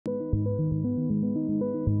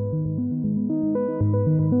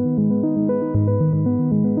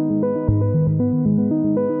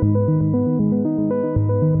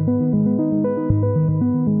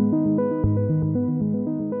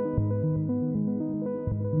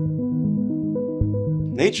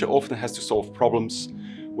Nature often has to solve problems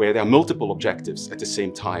where there are multiple objectives at the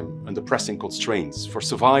same time under pressing constraints for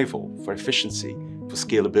survival, for efficiency, for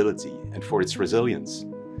scalability, and for its resilience.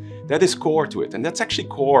 That is core to it, and that's actually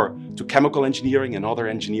core to chemical engineering and other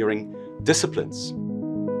engineering disciplines.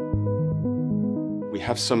 We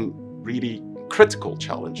have some really critical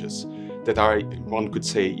challenges that are, one could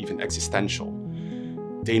say, even existential.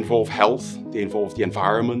 They involve health, they involve the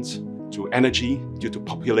environment, to energy due to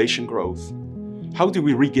population growth. How do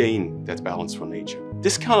we regain that balance for nature?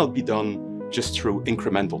 This cannot be done just through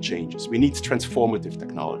incremental changes. We need transformative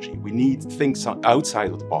technology. We need things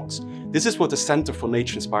outside of the box. This is what the Center for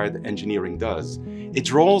Nature-Inspired Engineering does. It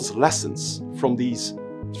draws lessons from these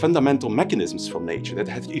fundamental mechanisms from nature that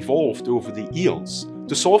have evolved over the eons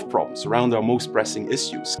to solve problems around our most pressing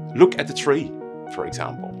issues. Look at the tree, for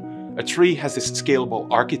example. A tree has this scalable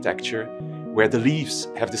architecture where the leaves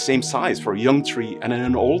have the same size for a young tree and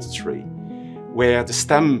an old tree, where the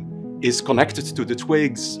stem is connected to the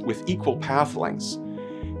twigs with equal path lengths,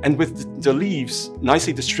 and with the leaves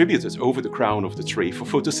nicely distributed over the crown of the tree for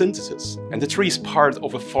photosynthesis. And the tree is part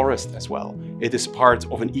of a forest as well. It is part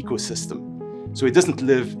of an ecosystem, so it doesn't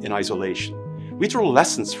live in isolation. We draw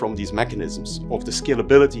lessons from these mechanisms of the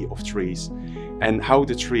scalability of trees and how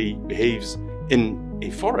the tree behaves in a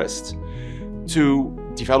forest to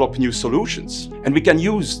develop new solutions. And we can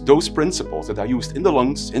use those principles that are used in the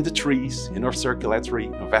lungs, in the trees, in our circulatory,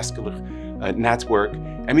 our vascular network,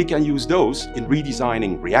 and we can use those in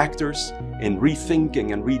redesigning reactors, in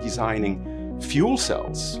rethinking and redesigning fuel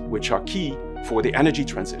cells, which are key for the energy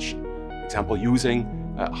transition. For example, using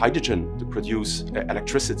hydrogen to produce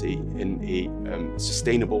electricity in a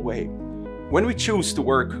sustainable way. When we choose to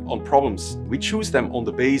work on problems, we choose them on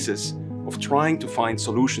the basis of trying to find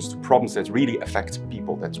solutions to problems that really affect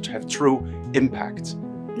people, that have true impact.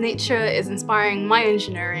 Nature is inspiring my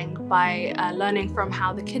engineering by learning from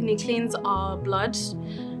how the kidney cleans our blood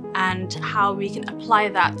and how we can apply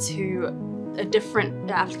that to a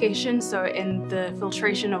different application, so in the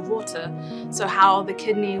filtration of water. So how the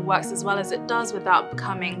kidney works as well as it does without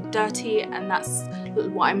becoming dirty, and that's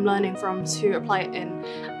what I'm learning from to apply it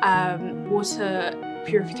in water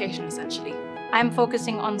purification essentially. I'm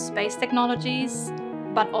focusing on space technologies,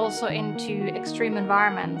 but also into extreme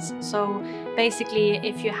environments. So basically,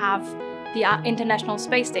 if you have the International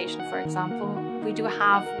Space Station, for example, we do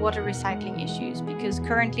have water recycling issues because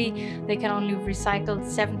currently they can only recycle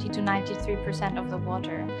 70 to 93% of the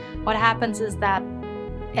water. What happens is that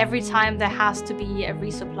every time there has to be a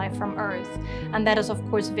resupply from Earth, and that is of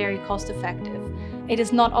course very cost effective. It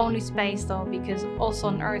is not only space though, because also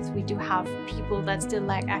on Earth we do have people that still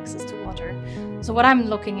lack access to water. So what I'm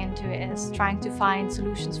looking into is trying to find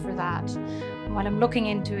solutions for that. And what I'm looking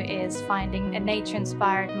into is finding a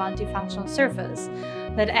nature-inspired multifunctional surface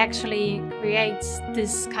that actually creates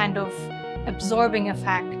this kind of absorbing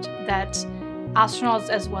effect that astronauts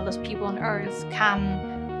as well as people on Earth can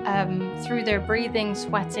through their breathing,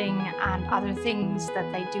 sweating and other things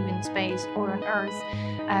that they do in space or on Earth,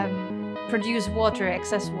 produce water,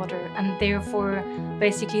 excess water, and therefore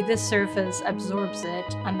basically this surface absorbs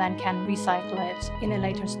it and then can recycle it in a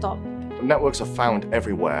later stop. Networks are found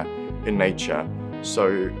everywhere in nature. So,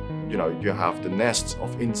 you know, you have the nests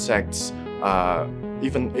of insects,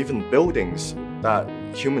 even buildings that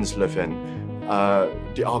humans live in.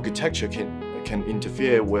 The architecture can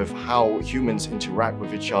interfere with how humans interact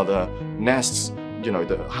with each other. Nests, you know,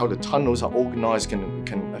 how the tunnels are organized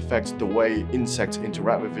can affect the way insects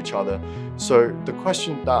interact with each other. So the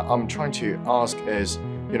question that I'm trying to ask is,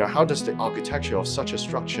 you know, how does the architecture of such a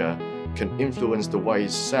structure can influence the way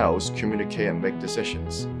cells communicate and make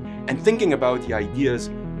decisions? And thinking about the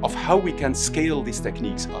ideas of how we can scale these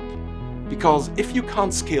techniques up. Because if you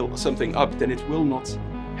can't scale something up, then it will not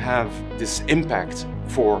have this impact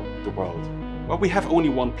for the world. Well, we have only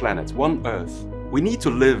one planet, one Earth. We need to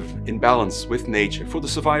live in balance with nature for the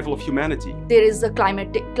survival of humanity. There is a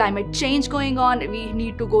climate change going on. We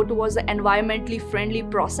need to go towards the environmentally friendly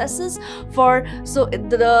processes. So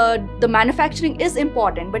the manufacturing is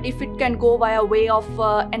important, but if it can go via way of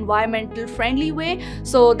environmental friendly way,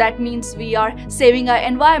 so that means we are saving our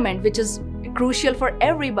environment, which is crucial for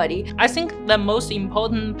everybody. I think the most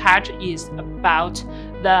important part is about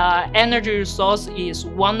the energy resource is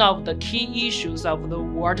one of the key issues of the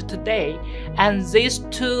world today. And these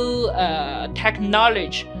two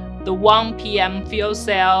technology, the 1 PM fuel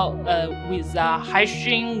cell with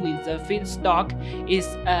hydrogen, with the feedstock, is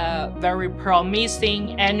a very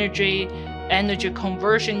promising energy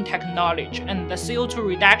conversion technology, and the CO2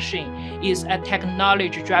 reduction is a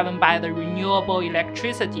technology driven by the renewable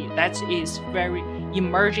electricity that is very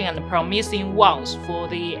emerging and promising ones for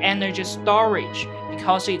the energy storage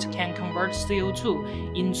because it can convert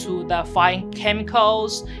CO2 into the fine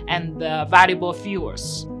chemicals and the valuable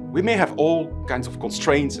fuels. We may have all kinds of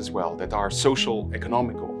constraints as well that are social,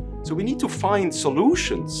 economical. So we need to find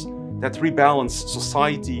solutions that rebalance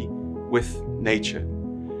society with nature.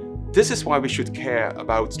 This is why we should care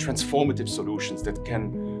about transformative solutions that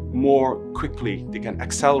can more quickly, they can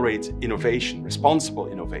accelerate innovation, responsible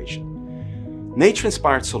innovation.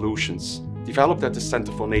 Nature-inspired solutions developed at the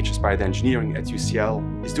Center for Nature-Inspired Engineering at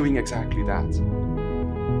UCL is doing exactly that.